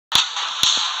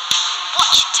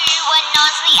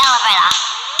elevator?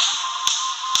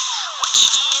 What you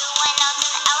do when no one's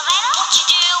in the elevator? What you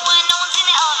do when no one's in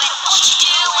the elevator? What you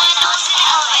do when no one's in the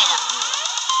elevator?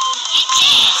 You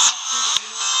dance.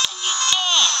 You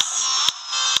dance.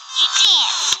 You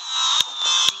dance.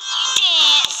 You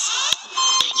dance.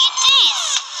 You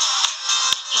dance.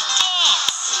 You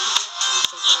dance.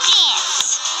 You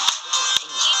dance.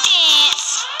 You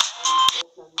dance.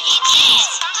 You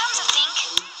dance. Sometimes I think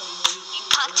you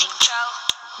can't take control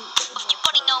of your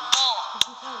body no more.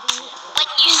 When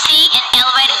you see an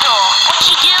elevator door, what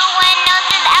you do when no one's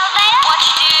in the elevator? What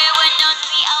you do when no one's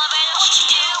in the elevator? What you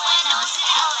do when no one's in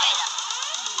the elevator?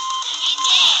 You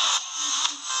dance.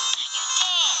 You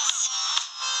dance.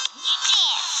 You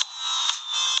dance.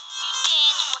 You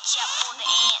dance. Watch out for the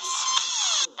ants.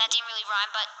 That didn't really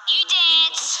rhyme, but you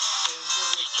dance.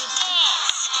 You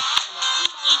dance.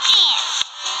 You dance.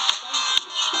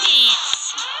 You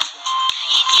dance.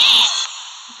 You dance.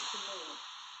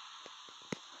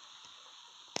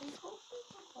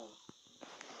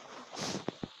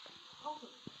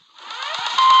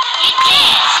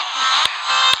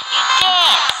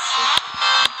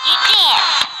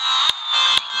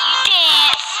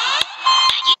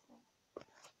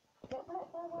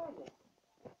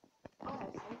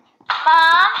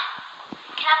 Mom,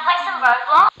 can I play some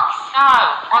Roblox? No,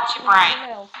 what's your break?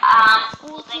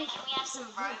 Well then can we have some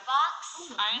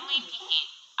Robux? Only if you hit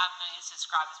 1,000,000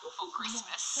 subscribers before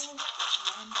Christmas.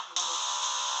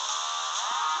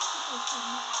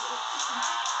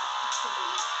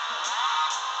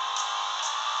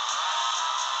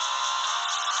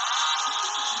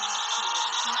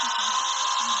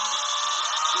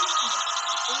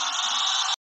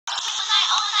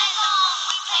 All night long,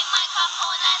 we play Minecraft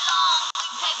all night long, we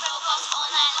play Roblox all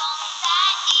night long.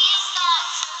 That is not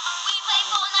true. We play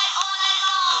Fortnite all night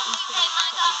long, we play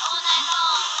Minecraft all night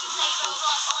long, we play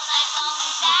Roblox all night long.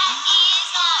 That is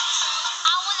not true.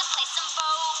 I wanna play some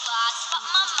Roblox, but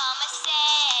my mama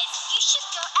says you should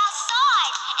go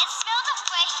outside and smell the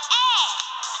fresh air.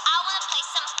 I wanna play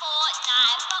some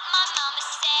Fortnite, but my mama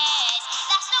says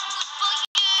that's not good for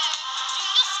you. Do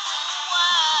your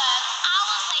schoolwork. I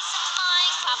wanna play some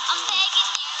Minecraft. I'm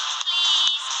begging you,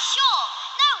 please. Sure,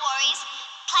 no worries.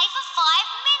 Play for 5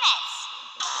 minutes.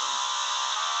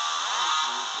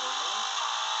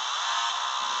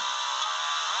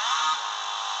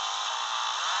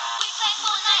 We play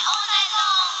Fortnite all night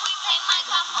long. We play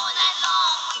Minecraft all night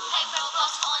long. We play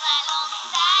Roblox all night long.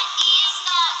 That is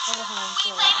not true.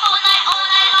 We play Fortnite all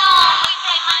night long. We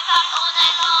play Minecraft all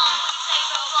night long. We play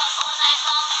Roblox all night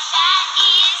long. That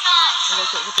is not true.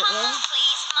 Come on,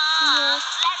 please, Mom.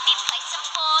 Let me play some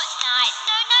Fortnite.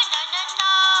 No, no, no, no,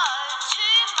 no.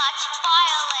 Too much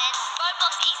violence.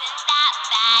 Roblox isn't that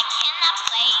bad. Can I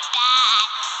play that?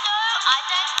 No, I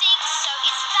don't think so.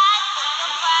 It's bad for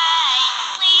your brain.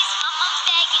 Please, Mom, I'm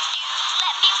begging you.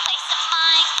 Let me play some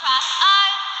Minecraft.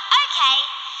 Oh, okay.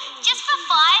 Just for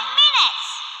 5 minutes.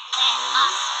 Let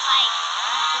us play.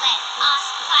 Let us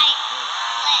play.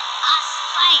 Let us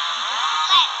play.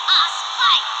 Let us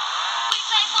play. We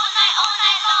play Fortnite all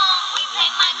night long. We play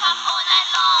Minecraft all night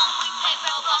long. We play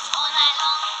Roblox all night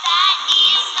long. That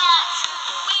is not true.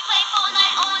 We play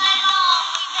Fortnite all night long.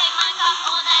 We play Minecraft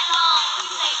all night long. We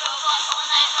play Roblox all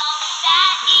night long.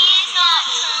 That is not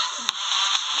true.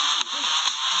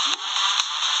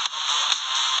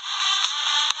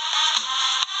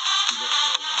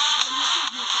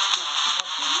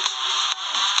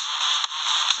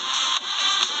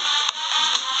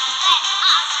 Let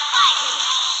us play.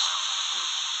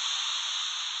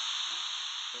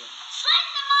 Slap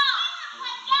them all.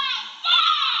 Yeah.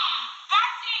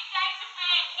 That's it, days of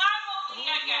bed. No more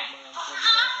video games.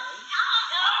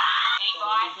 Hey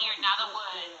guys, hear another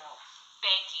word.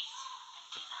 Veggies.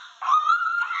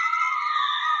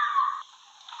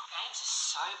 Games are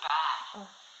so bad.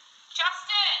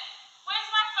 Justin, where's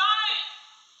my phone?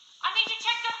 I need to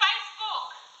check the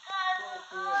Facebook.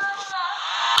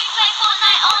 We play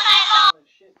Fortnite all night long.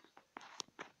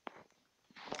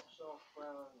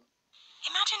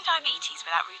 Imagine diabetes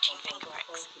without routine finger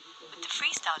pricks. With the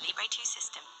Freestyle Libre 2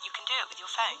 system, you can do it with your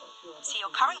phone. See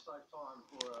your current...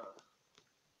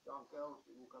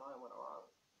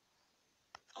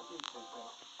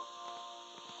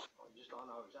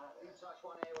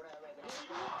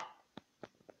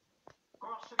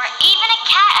 Or even a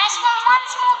cat. I just want one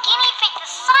small guinea pig the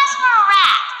size of a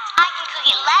rat. I can cook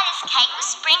it lettuce cake with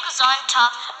sprinkles on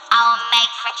top. I'll make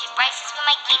friendship bracelets with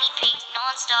my guinea pig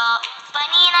non-stop.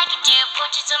 Bunny and I can do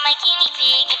portraits of my guinea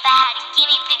pig. If I had a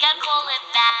guinea pig, I'd call it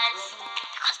Baz.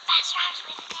 Because Baz rhymes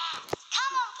with that.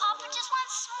 Come on, Papa, just one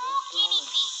small guinea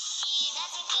pig. Yeah,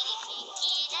 that's a guinea pig.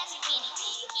 Yeah, that's a guinea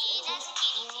pig. Yeah, that's a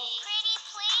guinea pig. Pretty,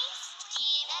 please?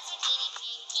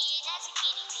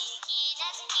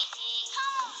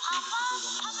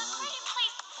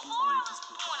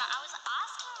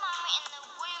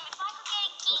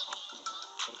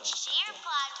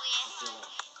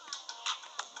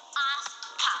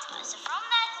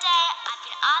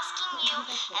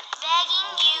 I'm begging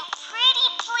you, pretty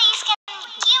please, can you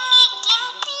give me a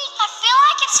guinea pig? I feel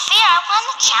like it's fair. I won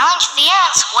the challenge fair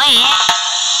and square.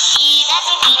 That's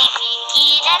a guinea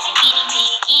pig. That's a guinea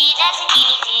pig. That's a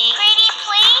guinea pig. Pretty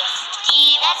please.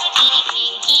 That's a guinea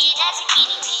pig. That's a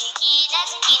guinea pig.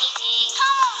 That's a guinea pig.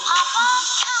 Come on, Papa.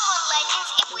 Come on, legends.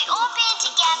 If we all band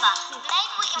together,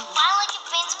 maybe we can finally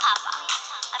convince Papa.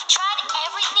 I've tried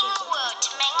everything in the world to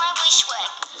make my wish work.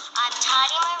 I've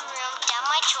tidied my room, done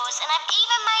my chores, and I've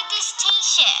even made this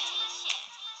t-shirt.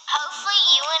 Hopefully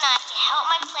you and I can help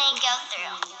my plan go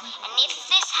through. And if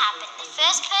this happens, the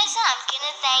first person I'm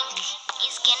gonna thank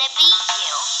is gonna be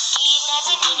you.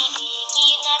 That's a guinea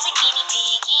pig. That's a guinea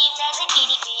pig. That's a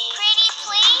guinea pig. Pretty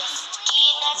please.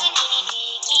 That's a guinea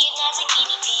pig. That's a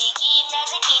guinea pig.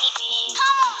 That's a guinea pig.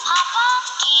 Come on, Papa.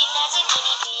 That's a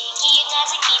guinea pig.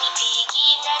 That's a guinea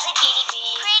pig. That's a guinea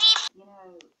pig. Pretty